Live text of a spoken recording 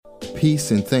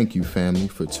Peace and thank you, family,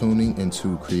 for tuning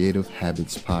into Creative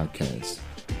Habits Podcast.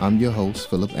 I'm your host,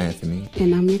 Philip Anthony.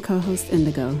 And I'm your co-host,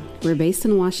 Indigo. We're based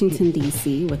in Washington,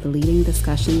 D.C. with leading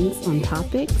discussions on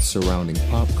topics surrounding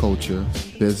pop culture,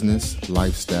 business,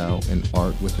 lifestyle, and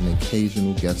art with an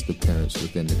occasional guest appearance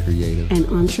within the creative and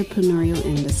entrepreneurial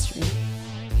industry.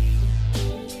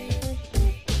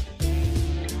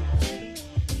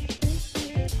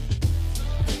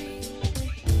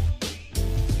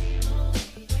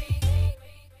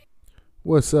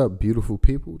 What's up, beautiful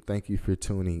people? Thank you for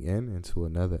tuning in into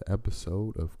another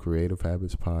episode of Creative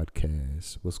Habits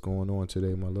Podcast. What's going on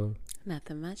today, my love?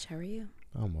 Nothing much. How are you?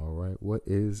 I'm all right. What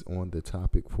is on the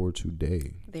topic for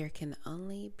today? There can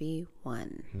only be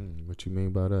one. What you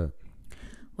mean by that?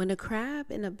 When a crab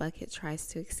in a bucket tries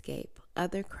to escape,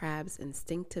 other crabs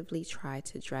instinctively try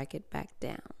to drag it back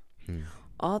down.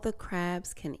 All the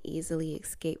crabs can easily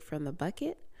escape from the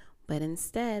bucket, but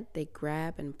instead they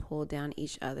grab and pull down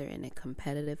each other in a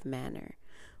competitive manner,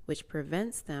 which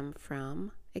prevents them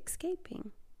from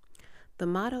escaping. The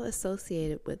motto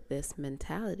associated with this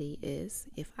mentality is,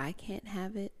 if I can't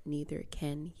have it, neither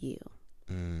can you.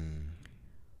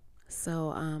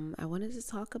 So I wanted to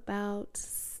talk about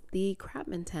the crab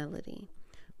mentality,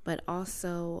 but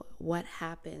also what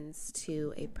happens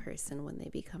to a person when they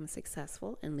become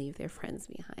successful and leave their friends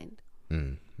behind.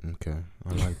 Okay,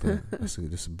 I like that. That's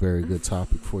a very good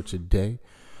topic for today.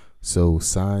 So,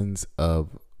 signs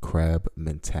of crab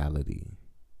mentality.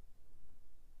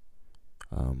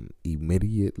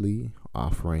 Immediately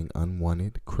offering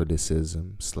unwanted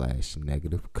criticism /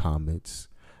 negative comments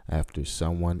after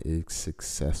someone is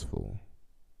successful.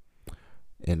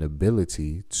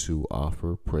 Inability to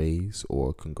offer praise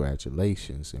or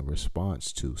congratulations in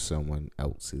response to someone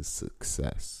else's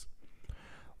success.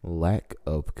 Lack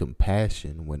of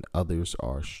compassion when others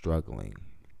are struggling.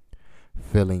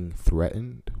 Feeling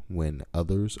threatened when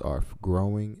others are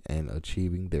growing and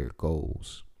achieving their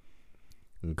goals.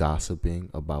 Gossiping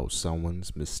about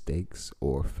someone's mistakes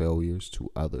or failures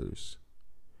to others.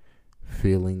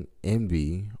 Feeling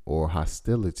envy or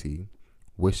hostility,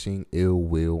 wishing ill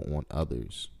will on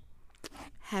others.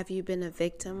 Have you been a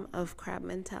victim of crab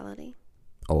mentality?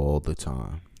 All the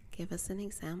time. Give us an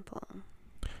example.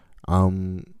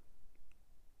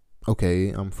 Okay,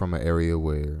 I'm from an area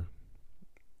where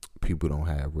people don't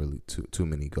have really too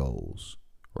many goals,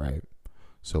 right?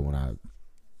 So when I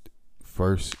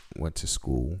first went to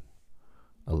school,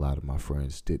 a lot of my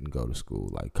friends didn't go to school,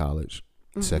 like college,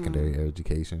 secondary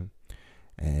education,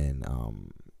 and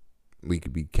we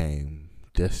became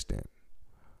distant.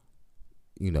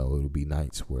 You know, it would be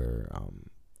nights where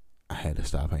I had to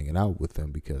stop hanging out with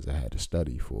them because I had to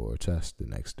study for a test the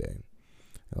next day.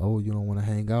 Oh, you don't want to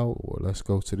hang out? Or let's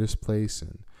go to this place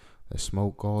and let's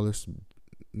smoke all this,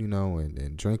 you know,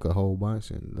 and drink a whole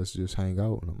bunch and let's just hang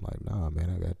out. And I'm like, nah,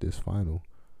 man, I got this final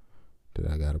that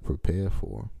I got to prepare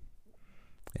for.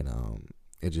 And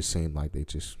it just seemed like they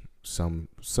just, some,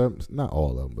 not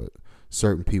all of them, but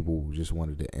certain people just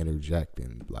wanted to interject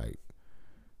and like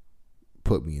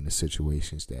put me in the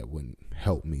situations that wouldn't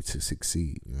help me to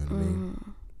succeed. You know what I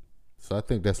mean? So I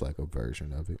think that's like a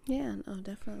version of it. Yeah, no,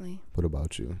 definitely. What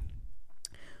about you?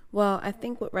 Well, I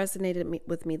think what resonated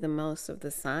with me the most of the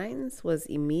signs was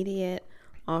immediate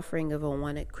offering of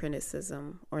unwanted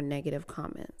criticism or negative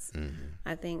comments.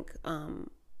 I think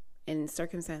in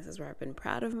circumstances where I've been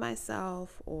proud of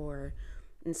myself, or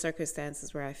in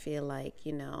circumstances where I feel like,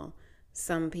 you know,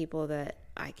 some people that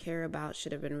I care about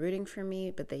should have been rooting for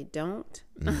me, but they don't.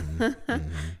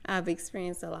 I've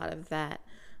experienced a lot of that.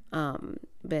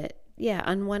 But yeah,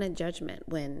 unwanted judgment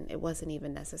when it wasn't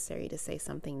even necessary to say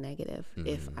something negative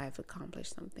if I've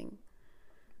accomplished something.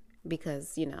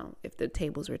 Because, you know, if the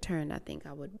tables were turned, I think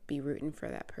I would be rooting for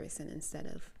that person instead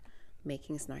of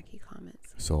making snarky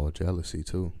comments. It's all jealousy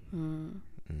too.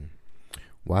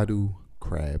 Why do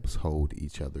crabs hold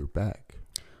each other back?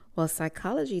 Well,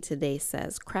 Psychology Today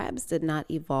says crabs did not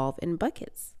evolve in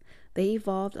buckets. They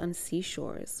evolved on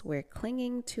seashores where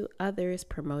clinging to others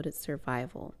promoted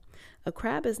survival. A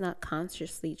crab is not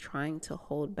consciously trying to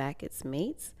hold back its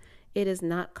mates. It is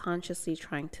not consciously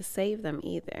trying to save them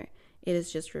either. It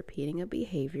is just repeating a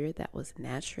behavior that was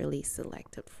naturally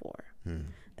selected for.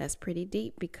 That's pretty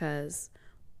deep, because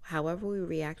however we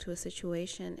react to a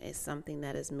situation is something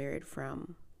that is mirrored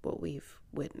from what we've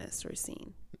witnessed or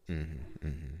seen.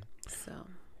 So,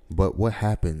 but what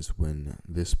happens when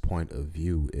this point of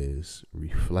view is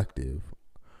reflective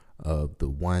of the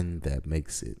one that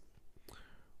makes it?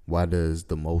 Why does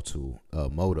the motto,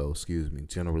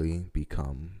 generally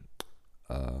become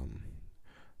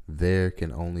there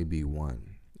can only be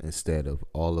one, instead of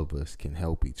all of us can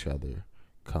help each other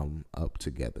come up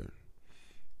together?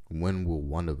 when will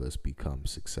one of us become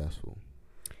successful?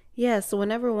 Yeah, so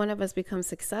whenever one of us becomes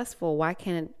successful, why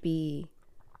can't it be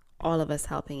all of us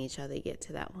helping each other get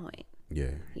to that point?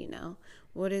 Yeah. You know,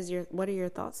 what are your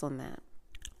thoughts on that?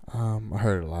 I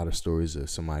heard a lot of stories of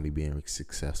somebody being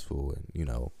successful,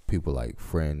 and people like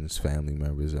friends, family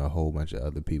members, and a whole bunch of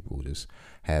other people just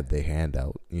have their hand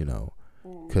out.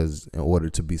 Because in order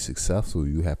to be successful,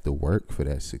 you have to work for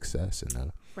that success,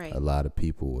 and Right. a lot of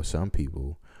people, or some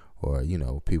people, or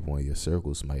people in your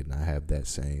circles might not have that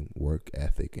same work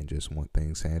ethic and just want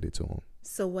things handed to them.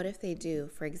 So what if they do?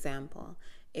 For example,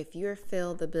 if you're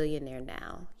Phil the billionaire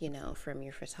now, from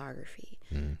your photography,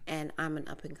 and I'm an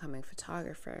up and coming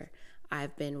photographer,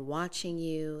 I've been watching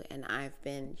you and I've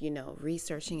been,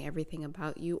 researching everything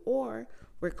about you, or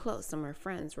we're close and we're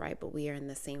friends, right? But we are in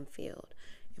the same field.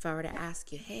 If I were to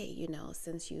ask you, hey,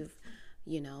 since you've,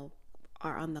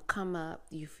 are on the come up,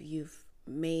 you've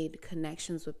made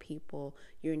connections with people,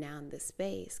 you're now in this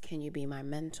space, can you be my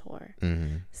mentor?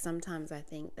 Sometimes I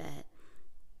think that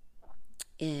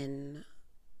in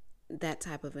that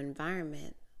type of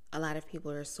environment, a lot of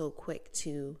people are so quick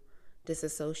to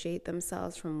disassociate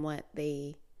themselves from what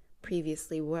they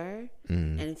previously were,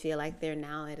 and feel like they're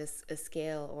now at a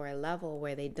scale or a level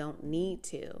where they don't need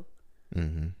to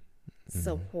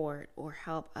support or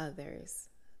help others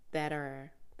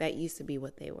that used to be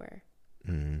what they were.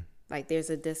 Like there's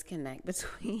a disconnect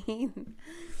between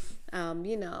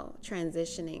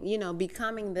transitioning,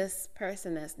 becoming this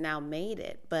person that's now made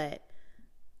it, but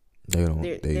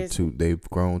they've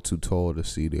grown too tall to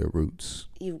see their roots.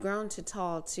 You've grown too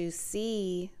tall to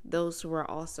see those who are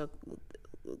also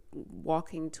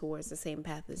walking towards the same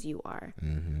path as you are.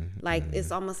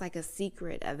 It's almost like a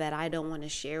secret that I don't want to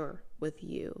share with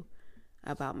you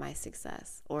about my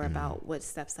success or about what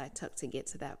steps I took to get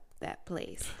to that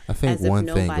place. I think one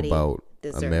thing about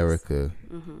America,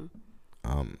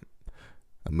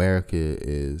 America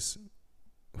is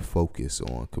focused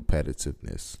on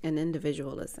competitiveness and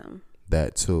individualism.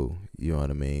 That too, you know what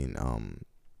I mean?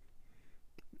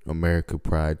 America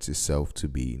prides itself to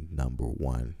be number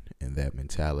one, and that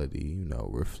mentality,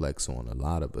 reflects on a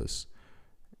lot of us.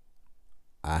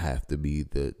 I have to be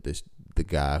the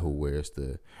guy who wears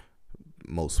the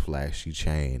most flashy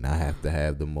chain. I have to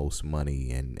have the most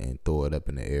money and throw it up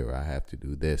in the air. I have to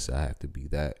do this. I have to be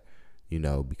that,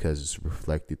 because it's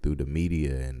reflected through the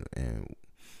media and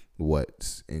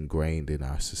what's ingrained in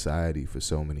our society for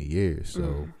so many years.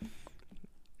 So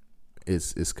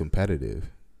it's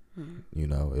competitive.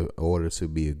 In order to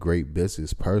be a great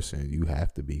business person, you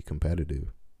have to be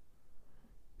competitive.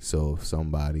 So if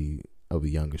somebody of a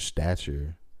younger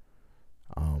stature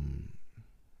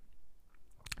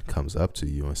comes up to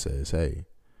you and says, hey,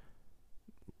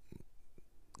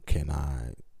 can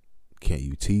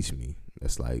you teach me?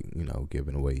 That's like,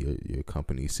 giving away your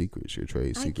company secrets, your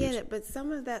trade secrets. I get it, but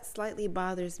some of that slightly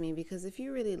bothers me, because if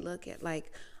you really look at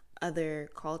like other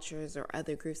cultures or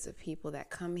other groups of people that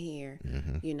come here,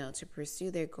 to pursue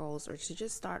their goals or to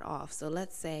just start off. So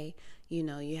let's say,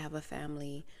 you have a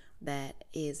family that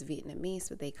is Vietnamese,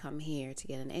 but they come here to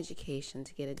get an education,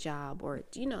 to get a job, or,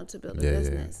 to build a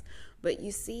business. Yeah. But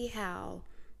you see how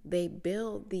they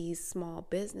build these small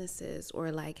businesses,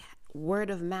 or like word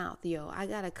of mouth. I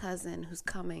got a cousin who's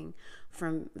coming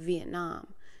from Vietnam.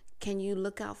 Can you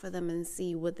look out for them and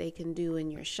see what they can do in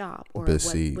your shop? Or but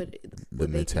the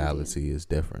mentality is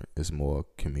different. It's more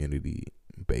community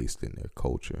based in their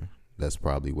culture. That's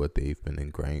probably what they've been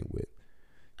ingrained with.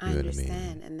 I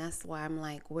understand. And that's why I'm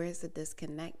like, where's the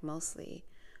disconnect mostly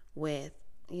with,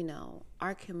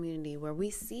 our community, where we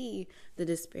see the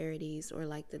disparities or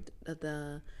like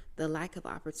the lack of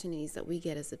opportunities that we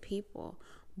get as a people.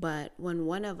 But when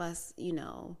one of us,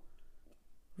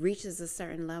 reaches a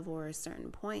certain level or a certain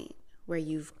point where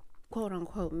you've quote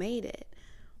unquote made it,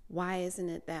 why isn't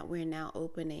it that we're now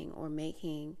opening or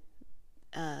making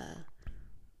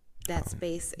that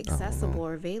space accessible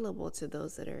or available to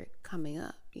those that are coming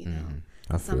up?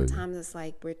 Sometimes it's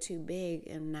like we're too big,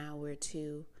 and now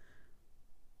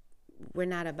we're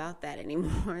not about that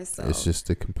anymore. So it's just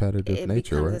a competitive nature, right? It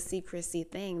becomes a secrecy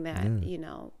thing that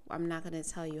I'm not going to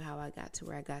tell you how I got to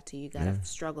where I got to. You got to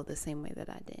struggle the same way that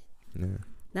I did. Yeah.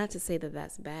 Not to say that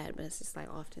that's bad, but it's just like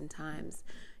oftentimes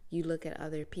you look at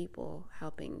other people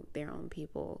helping their own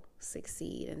people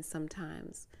succeed, and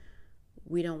sometimes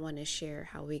we don't want to share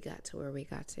how we got to where we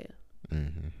got to.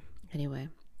 Anyway.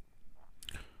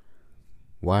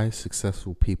 Why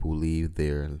successful people leave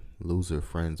their loser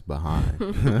friends behind?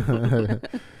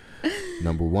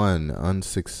 Number one,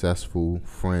 unsuccessful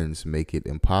friends make it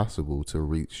impossible to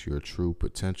reach your true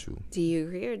potential. Do you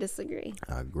agree or disagree?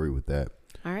 I agree with that.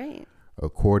 All right.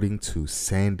 According to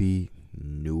Sandy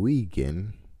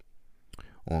Nguyen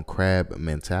on crab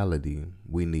mentality.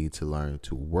 We need to learn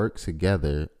to work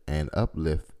together and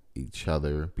uplift each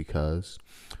other because,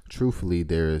 truthfully,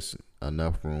 there is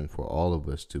enough room for all of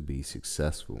us to be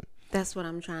successful. That's what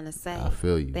I'm trying to say. I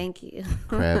feel you. Thank you.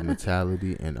 Crab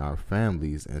mentality in our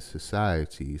families and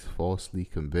societies falsely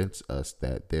convince us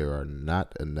that there are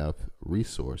not enough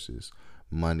resources,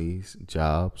 monies,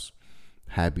 jobs,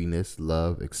 happiness,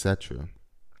 love, etc.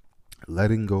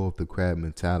 Letting go of the crab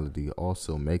mentality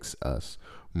also makes us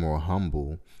more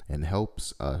humble and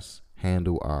helps us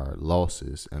handle our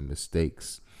losses and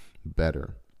mistakes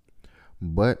better.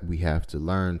 But we have to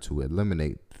learn to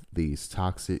eliminate these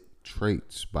toxic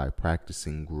traits by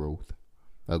practicing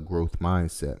a growth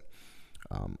mindset,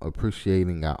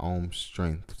 appreciating our own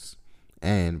strengths,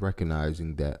 and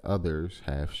recognizing that others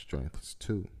have strengths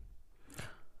too.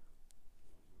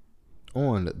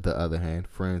 On the other hand,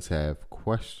 friends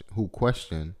who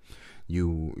question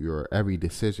your every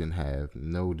decision have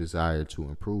no desire to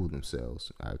improve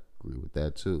themselves. I agree with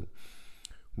that too.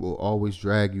 Will always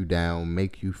drag you down,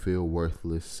 make you feel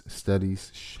worthless.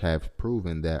 Studies have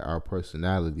proven that our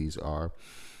personalities are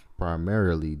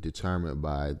primarily determined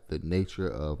by the nature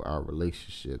of our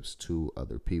relationships to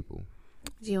other people.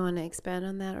 Do you want to expand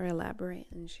on that or elaborate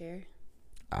and share?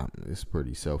 It's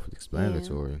pretty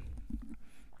self-explanatory.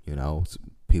 You know,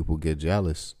 people get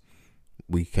jealous.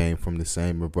 We came from the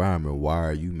same environment. Why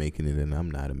are you making it and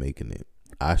I'm not making it?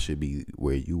 I should be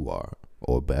where you are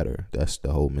or better. That's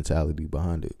the whole mentality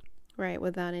behind it. Right,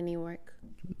 without any work.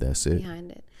 That's it.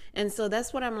 Behind it. And so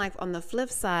that's what I'm like on the flip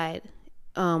side,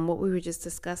 what we were just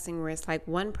discussing, where it's like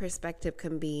one perspective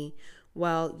can be,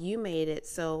 well, you made it,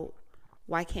 so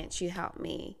why can't you help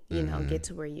me, get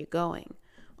to where you're going?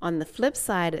 On the flip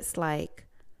side, it's like,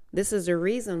 this is the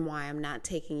reason why I'm not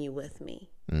taking you with me.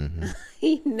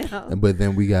 But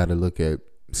then we got to look at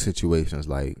situations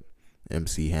like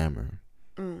MC Hammer,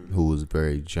 who was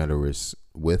very generous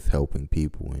with helping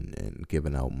people and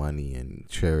giving out money and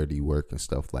charity work and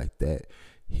stuff like that.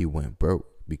 He went broke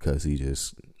because he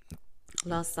just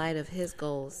lost sight of his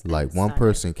goals. Like one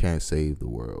person can't save the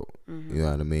world. You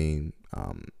know what I mean?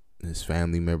 His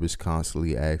family members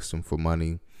constantly asked him for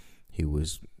money. He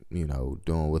was,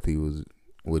 doing what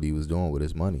he was doing with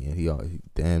his money, and he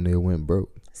damn near went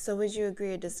broke. So would you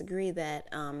agree or disagree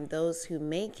that those who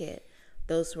make it,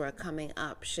 those who are coming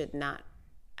up, should not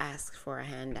ask for a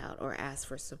handout or ask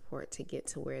for support to get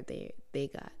to where they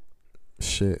got?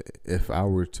 Shit, if I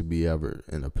were to be ever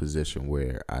in a position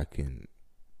where I can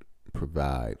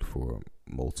provide for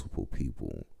multiple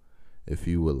people, if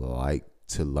you would like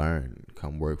to learn,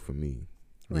 come work for me.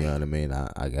 You know what I mean?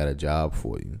 I got a job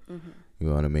for you. You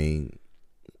know what I mean?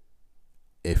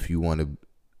 If you want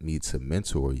me to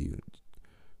mentor you,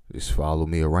 just follow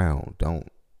me around. Don't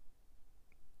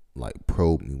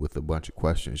probe me with a bunch of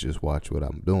questions. Just watch what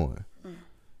I'm doing.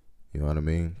 You know what I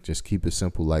mean? Just keep it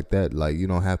simple like that. Like, you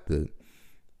don't have to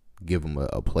give them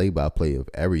a play-by-play of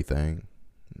everything.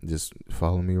 Just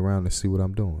follow me around and see what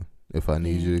I'm doing. If I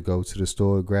need you to go to the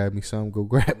store to grab me something, go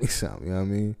grab me something. You know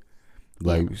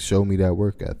what I mean? Show me that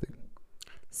work ethic.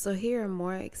 So here are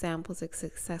more examples of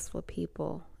successful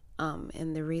people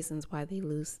and the reasons why they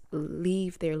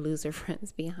leave their loser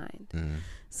friends behind.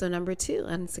 So 2,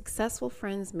 unsuccessful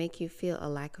friends make you feel a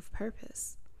lack of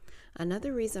purpose.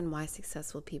 Another reason why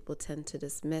successful people tend to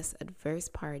dismiss adverse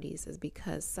parties is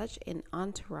because such an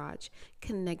entourage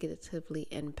can negatively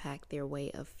impact their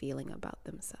way of feeling about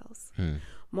themselves.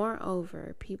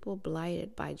 Moreover, people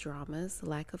blighted by dramas,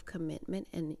 lack of commitment,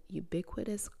 and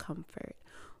ubiquitous comfort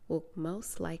will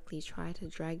most likely try to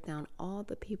drag down all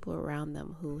the people around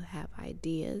them who have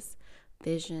ideas,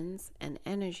 visions, and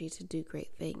energy to do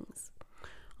great things.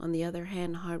 On the other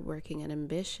hand, hardworking and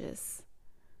ambitious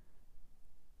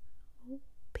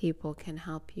people can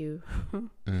help you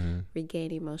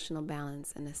regain emotional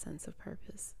balance and a sense of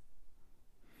purpose.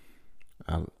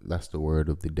 That's the word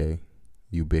of the day.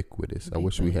 Ubiquitous. I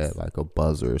wish we had like a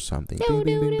buzzer or something. Ding,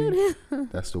 ding, ding, ding.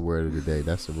 That's the word of the day.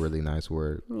 That's a really nice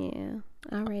word. Yeah.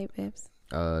 All right, babes.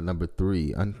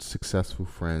 3, unsuccessful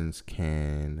friends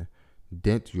can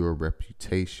dent your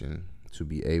reputation to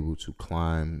be able to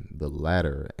climb the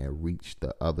ladder and reach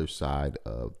the other side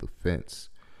of the fence.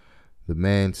 The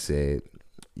man said,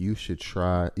 you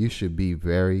should be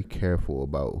very careful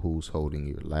about who's holding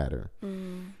your ladder.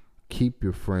 Keep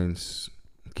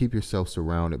yourself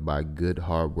surrounded by good,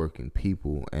 hardworking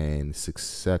people, and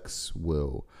success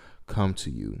will come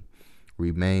to you.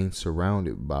 Remain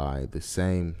surrounded by the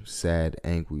same sad,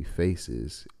 angry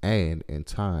faces, and in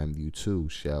time, you too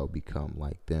shall become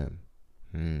like them.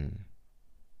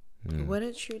 What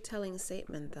a true telling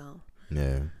statement, though.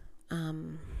 Yeah.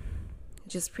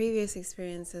 just previous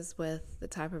experiences with the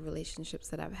type of relationships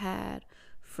that I've had,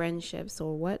 friendships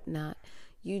or whatnot,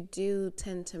 you do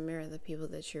tend to mirror the people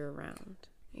that you're around,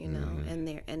 you know, and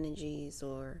their energies,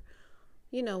 or,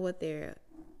 you know, what they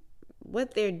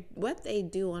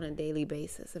do on a daily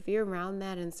basis. If you're around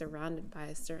that and surrounded by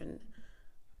a certain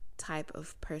type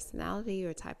of personality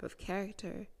or type of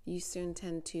character, you soon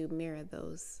tend to mirror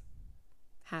those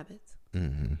habits.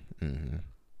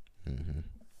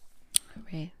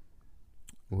 Right.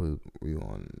 Well, we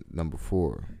on number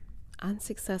 4.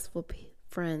 Unsuccessful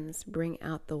friends bring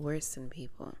out the worst in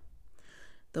people.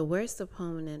 The worst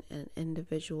opponent an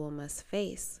individual must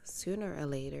face sooner or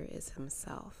later is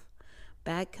himself.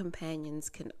 Bad companions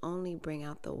can only bring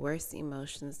out the worst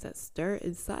emotions that stir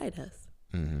inside us.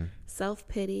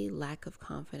 Self-pity, lack of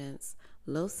confidence,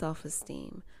 low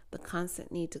self-esteem, the constant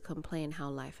need to complain how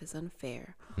life is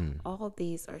unfair. All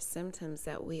these are symptoms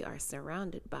that we are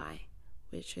surrounded by,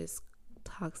 which is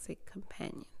toxic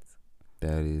companions.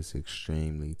 That is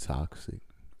extremely toxic.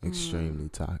 Extremely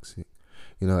toxic.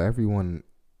 You know, everyone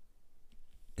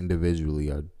individually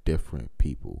are different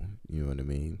people. You know what I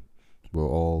mean? We're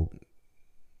all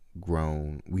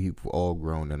grown. We've all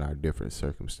grown in our different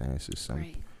circumstances. Some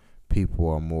people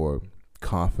are more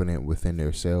confident within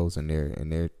themselves and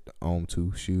their own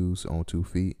 2 shoes, own 2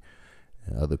 feet,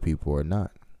 and other people are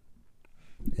not.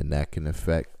 And that can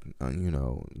affect, you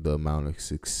know, the amount of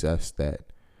success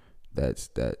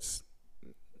that's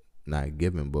not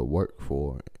given but worked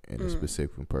for in a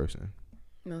specific person.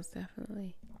 Most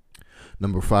definitely.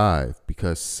 Number 5,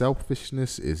 because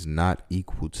selfishness is not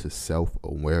equal to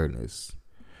self-awareness.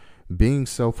 Being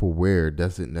self-aware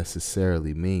doesn't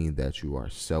necessarily mean that you are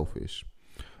selfish.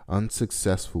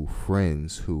 Unsuccessful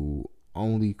friends who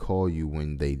only call you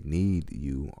when they need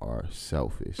you are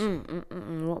selfish.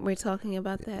 What we're talking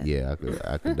about that? Yeah,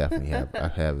 I could definitely I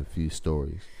have a few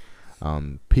stories.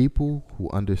 People who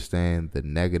understand the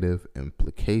negative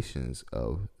implications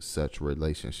of such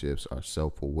relationships are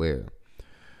self-aware.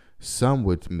 Some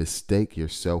would mistake your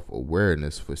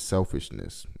self-awareness for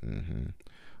selfishness.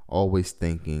 Always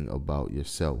thinking about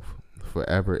yourself,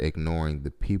 forever ignoring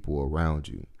the people around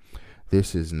you.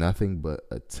 This is nothing but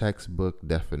a textbook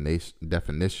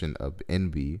definition of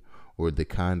envy, or the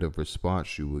kind of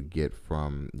response you would get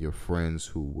from your friends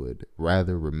who would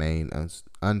rather remain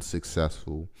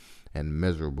unsuccessful and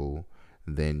miserable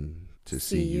than to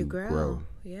see you grow.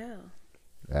 Yeah.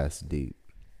 That's deep.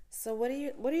 So what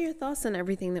are your thoughts on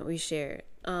everything that we shared?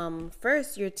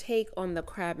 First, your take on the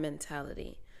crab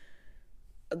mentality.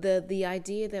 The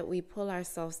idea that we pull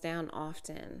ourselves down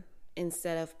often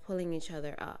instead of pulling each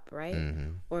other up, right?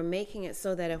 Or making it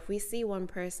so that if we see one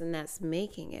person that's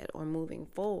making it or moving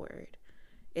forward,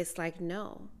 it's like,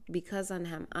 no, because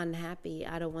I'm unhappy,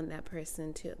 I don't want that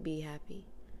person to be happy.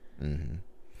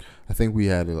 I think we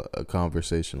had a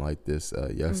conversation like this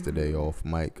yesterday off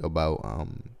mic about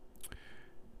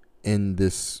in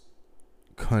this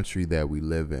country that we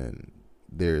live in,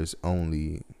 there's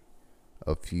only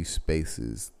a few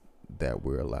spaces that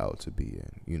we're allowed to be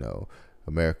in. You know,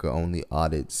 America only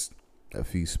audits a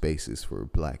few spaces for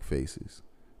black faces.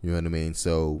 You know what I mean?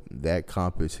 So that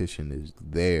competition is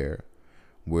there.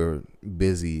 We're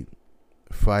busy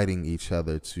fighting each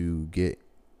other to get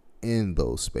in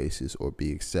those spaces or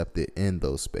be accepted in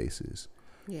those spaces.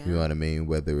 Yeah. You know what I mean?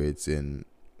 Whether it's in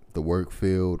the work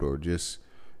field or just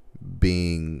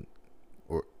being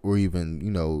or even, you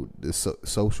know, the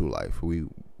social life.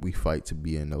 We fight to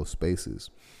be in those spaces.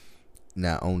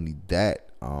 Not only that,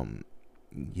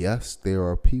 yes, there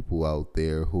are people out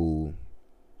there who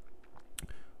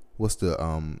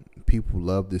people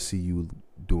love to see you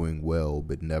doing well,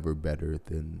 but never better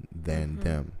than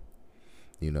them.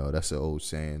 You know, that's an old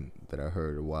saying that I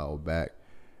heard a while back.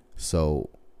 So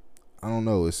I don't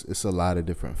know. It's a lot of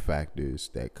different factors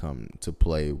that come to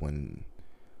play when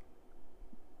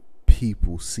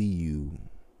people see you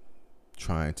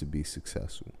trying to be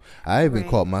successful. I even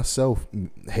caught myself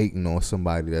hating on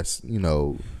somebody that's, you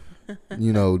know,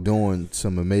 doing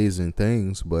some amazing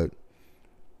things, but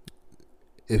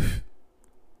if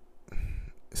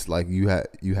it's like you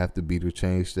have to be the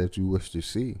change that you wish to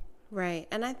see. Right.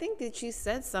 And I think that you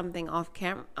said something off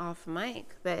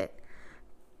mic that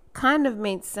kind of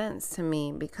made sense to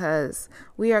me, because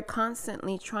we are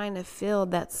constantly trying to fill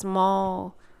that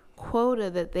small quota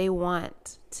that they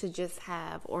want to just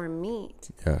have or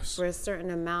meet for a certain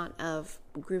amount of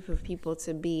group of people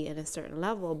to be in a certain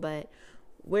level. But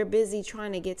we're busy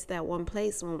trying to get to that one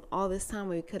place when all this time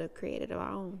we could have created our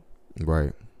own.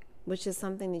 Right. Which is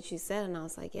something that you said, and I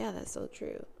was like, yeah, that's so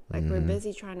true. Like, we're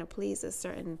busy trying to please a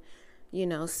certain, you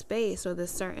know, space or the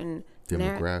certain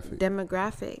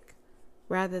demographic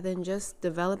rather than just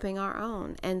developing our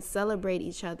own and celebrate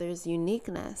each other's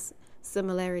uniqueness,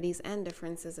 similarities, and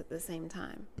differences at the same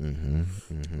time.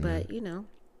 But, you know,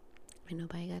 ain't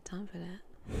nobody got time for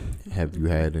that. Have you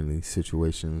had any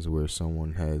situations where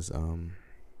someone has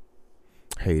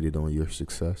hated on your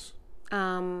success?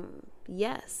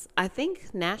 Yes. I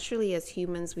think naturally as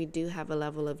humans, we do have a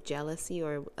level of jealousy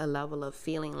or a level of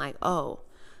feeling like, oh,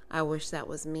 I wish that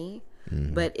was me.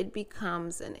 But it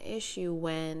becomes an issue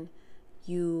when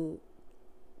you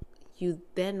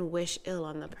then wish ill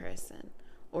on the person,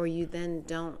 or you then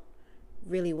don't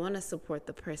really want to support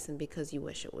the person because you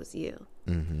wish it was you.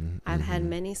 I've had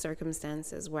many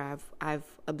circumstances where I've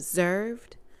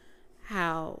observed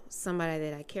how somebody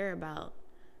that I care about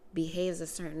behaves a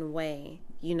certain way,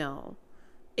 you know,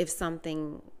 if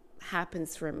something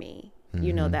happens for me,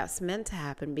 you know, that's meant to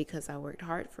happen because I worked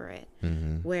hard for it.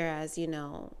 Whereas, you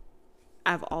know,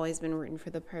 I've always been rooting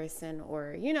for the person,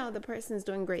 or, you know, the person's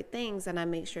doing great things and I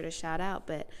make sure to shout out,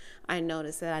 but I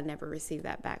notice that I never receive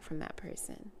that back from that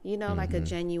person. You know, like a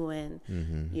genuine,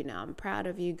 you know, I'm proud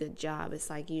of you, good job. It's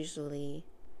like usually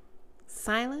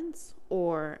silence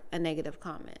or a negative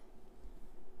comment.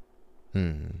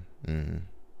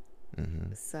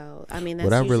 So, I mean,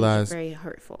 that's usually very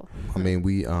hurtful. I mean,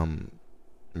 we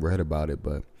read about it,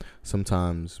 but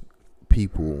sometimes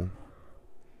people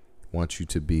want you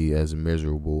to be as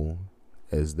miserable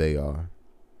as they are.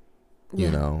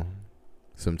 You know,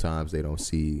 sometimes they don't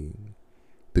see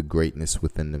the greatness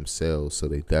within themselves, so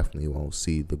they definitely won't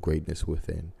see the greatness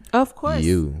within of course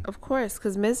you. Of course,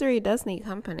 because misery does need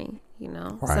company. You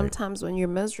know, sometimes when you're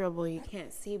miserable, you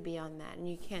can't see beyond that, and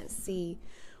you can't see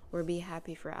or be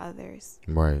happy for others.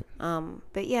 Right.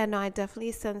 But yeah, no, I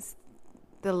definitely sense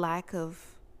the lack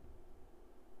of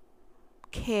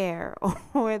care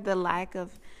or the lack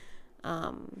of,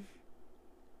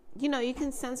 you know, you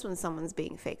can sense when someone's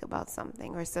being fake about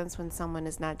something, or sense when someone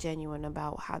is not genuine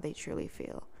about how they truly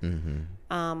feel.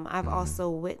 I've also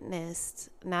witnessed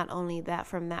not only that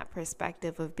from that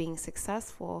perspective of being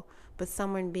successful, but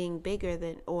someone being bigger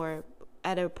than, or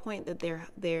at a point that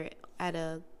they're at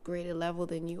a greater level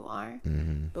than you are,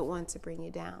 but want to bring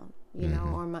you down, you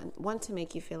know, or want to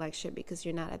make you feel like shit because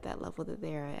you're not at that level that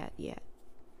they're at yet.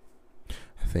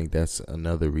 I think that's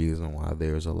another reason why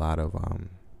there's a lot of,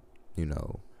 you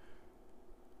know,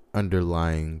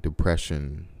 underlying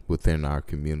depression within our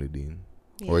community,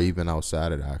 or even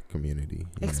outside of our community.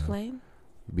 Explain. Know?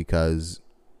 Because,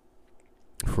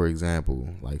 for example,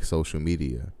 like social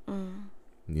media,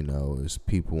 you know, there's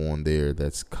people on there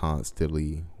that's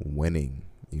constantly winning,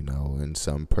 you know, and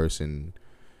some person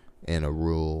in a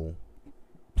rural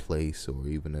place or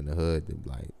even in the hood, they're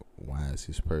like, why is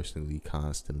this person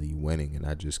constantly winning and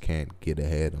I just can't get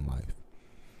ahead in life?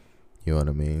 You know what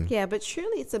I mean? Yeah, but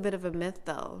truly it's a bit of a myth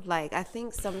though. Like, I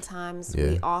think sometimes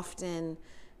we often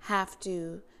have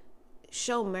to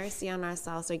show mercy on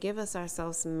ourselves, or give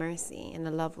ourselves mercy and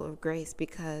a level of grace,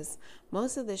 because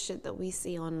most of the shit that we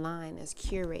see online is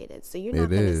curated. So you're not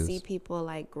going to see people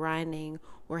like grinding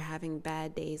or having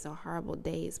bad days or horrible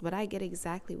days. But I get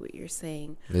exactly what you're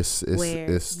saying,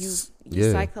 where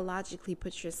you psychologically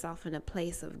put yourself in a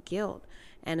place of guilt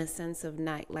and a sense of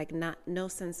no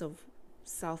sense of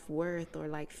self-worth, or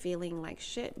like feeling like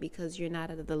shit because you're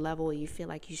not at the level you feel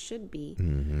like you should be,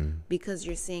 because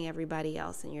you're seeing everybody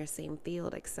else in your same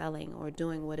field excelling or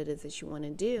doing what it is that you want to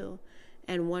do,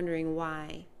 and wondering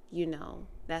why, you know,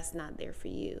 that's not there for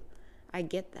you. I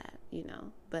get that, you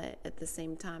know, but at the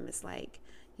same time, it's like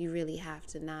you really have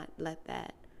to not let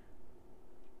that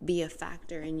be a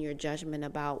factor in your judgment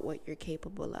about what you're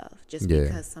capable of, just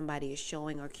because somebody is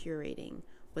showing or curating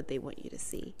what they want you to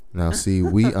see. Now, see,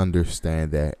 we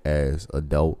understand that as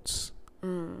adults,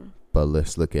 but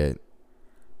let's look at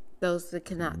those that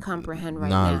cannot comprehend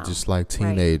now. Just like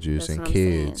teenagers and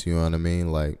kids, you know what I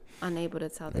mean? Like, unable to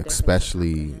tell the difference.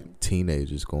 Especially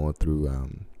teenagers going through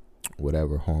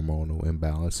whatever hormonal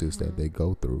imbalances that they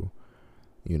go through.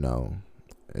 You know,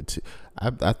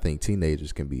 I think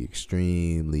teenagers can be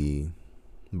extremely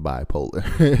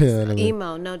bipolar. You know what I mean?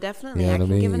 Emo, no, definitely. I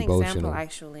can give an example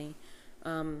actually.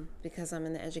 Because I'm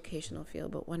in the educational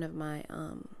field, but one of my,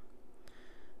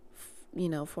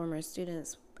 former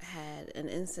students had an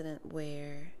incident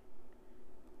where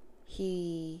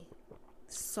he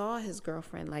saw his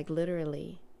girlfriend, like,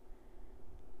 literally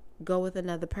go with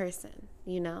another person,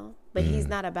 you know, but he's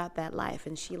not about that life,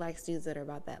 and she likes dudes that are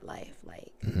about that life,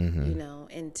 like, you know,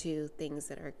 into things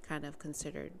that are kind of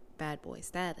considered bad boy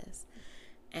status,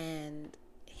 and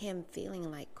him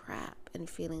feeling like crap and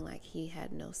feeling like he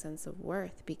had no sense of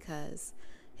worth because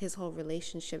his whole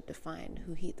relationship defined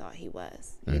who he thought he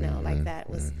was. You know, like that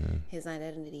was his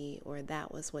identity, or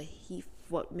that was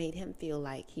what made him feel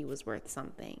like he was worth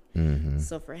something.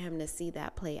 So for him to see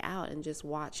that play out and just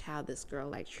watch how this girl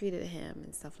like treated him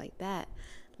and stuff like that,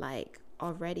 like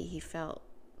already he felt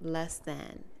less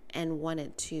than and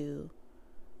wanted to,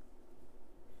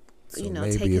 So you know,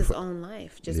 take his own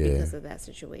life just because of that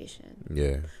situation.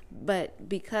 Yeah. But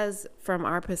because from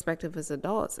our perspective as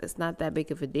adults, it's not that big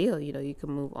of a deal. You know, you can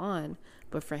move on.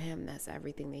 But for him, that's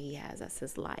everything that he has. That's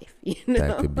his life. You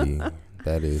know?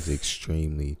 That is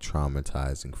extremely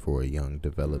traumatizing for a young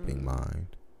developing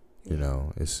mind. You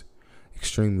know, it's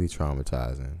extremely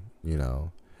traumatizing, you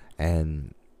know,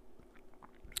 and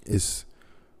it's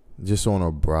just on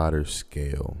a broader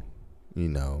scale, you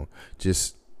know,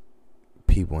 just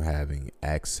people having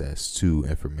access to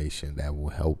information that will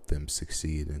help them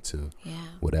succeed into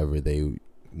whatever they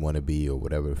want to be, or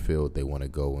whatever field they want to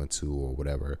go into, or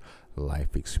whatever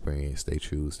life experience they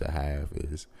choose to have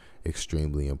is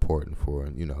extremely important for,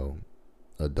 you know,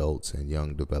 adults and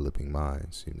young developing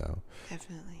minds, you know.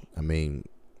 Definitely. I mean,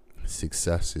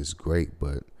 success is great,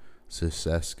 but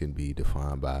success can be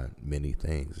defined by many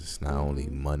things. It's not only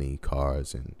money,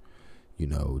 cars, and, you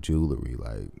know, jewelry.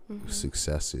 Like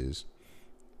success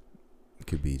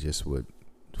could be just with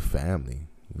family,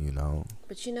 you know.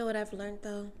 But you know what I've learned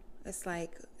though? It's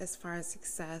like, as far as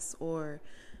success or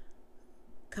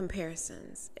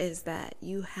comparisons, is that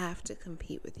you have to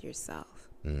compete with yourself.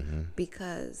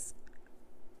 Because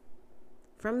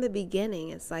from the beginning,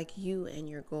 it's like you and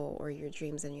your goal, or your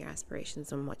dreams and your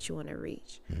aspirations, and what you want to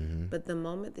reach. But the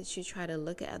moment that you try to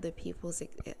look at other people's,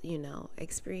 you know,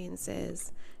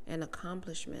 experiences and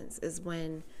accomplishments, is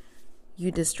when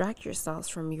you distract yourselves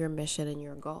from your mission and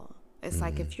your goal. It's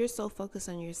like, if you're so focused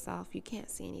on yourself, you can't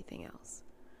see anything else.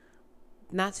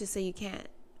 Not to say you can't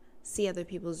see other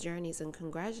people's journeys and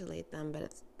congratulate them,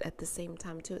 but at the same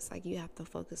time too, it's like you have to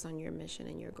focus on your mission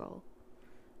and your goal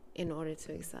in order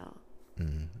to excel.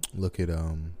 Look at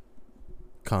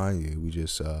Kanye. We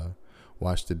just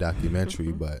watched the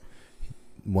documentary, but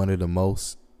one of the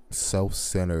most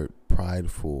self-centered,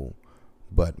 prideful,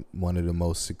 but one of the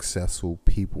most successful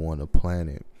people on the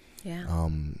planet.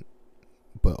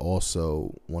 But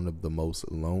also one of the most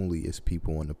loneliest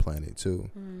people on the planet too.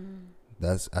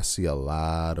 I see a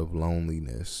lot of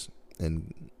loneliness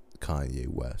in Kanye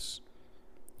West.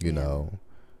 You know,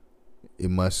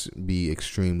 it must be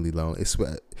extremely lonely.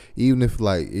 Even if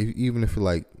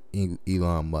like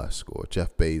Elon Musk or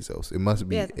Jeff Bezos, it must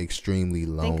be extremely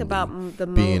lonely. Think about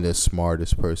being the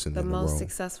smartest person in the room, the most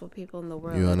successful people in the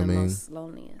world, you know what I mean? Most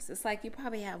loneliest. It's like you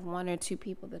probably have one or two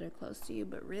people that are close to you,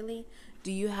 but really,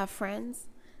 do you have friends?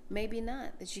 Maybe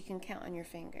not, that you can count on your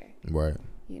finger. Right.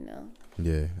 You know?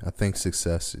 Yeah, I think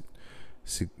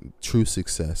true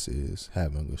success is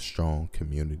having a strong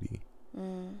community.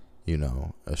 You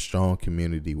know, a strong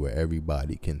community where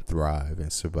everybody can thrive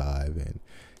and survive and,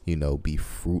 you know, be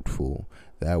fruitful.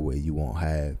 That way you won't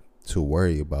have to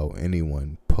worry about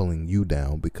anyone pulling you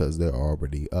down because they're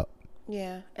already up.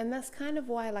 Yeah, and that's kind of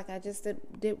why, like, I just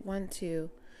did want to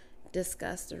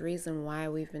discuss the reason why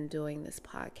we've been doing this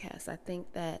podcast. I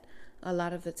think that a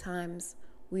lot of the times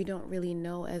we don't really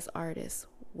know as artists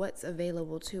what's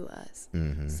available to us.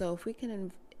 So if we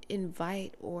can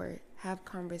invite or have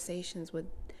conversations with,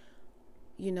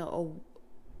 you know,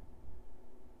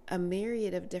 a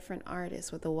myriad of different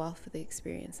artists with a wealth of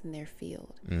experience in their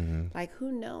field. Like,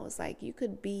 who knows? Like, you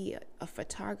could be a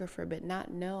photographer but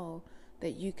not know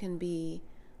that you can be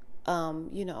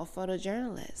you know, a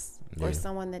photojournalist or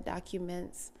someone that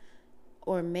documents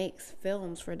or makes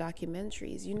films for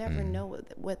documentaries. You never know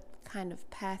what kind of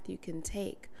path you can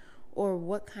take, or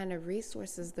what kind of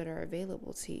resources that are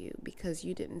available to you because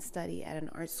you didn't study at an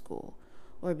art school,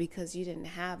 or because you didn't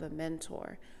have a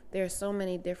mentor. There are so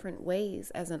many different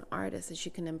ways as an artist that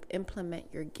you can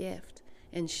implement your gift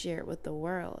and share it with the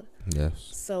world. Yes.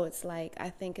 So it's like,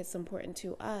 I think it's important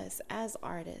to us as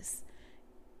artists,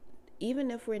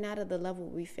 even if we're not at the level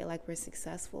we feel like we're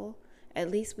successful, at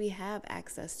least we have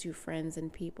access to friends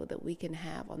and people that we can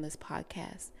have on this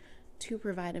podcast to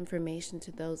provide information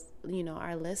to those, you know,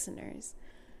 our listeners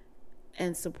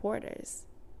and supporters.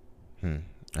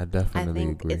 I definitely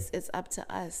agree. It's up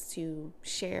to us to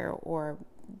share or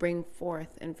bring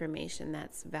forth information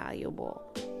that's valuable.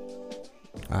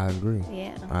 I agree.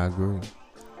 Yeah. I agree.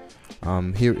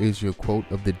 Here is your quote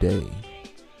of the day.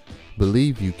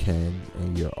 Believe you can,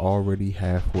 and you're already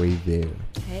halfway there.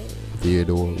 Hey.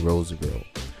 Theodore Roosevelt.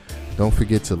 Don't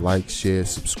forget to like, share,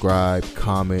 subscribe,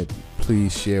 comment.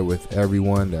 Please share with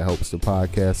everyone. That helps the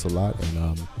podcast a lot.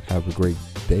 And have a great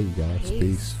day, guys.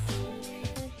 Peace.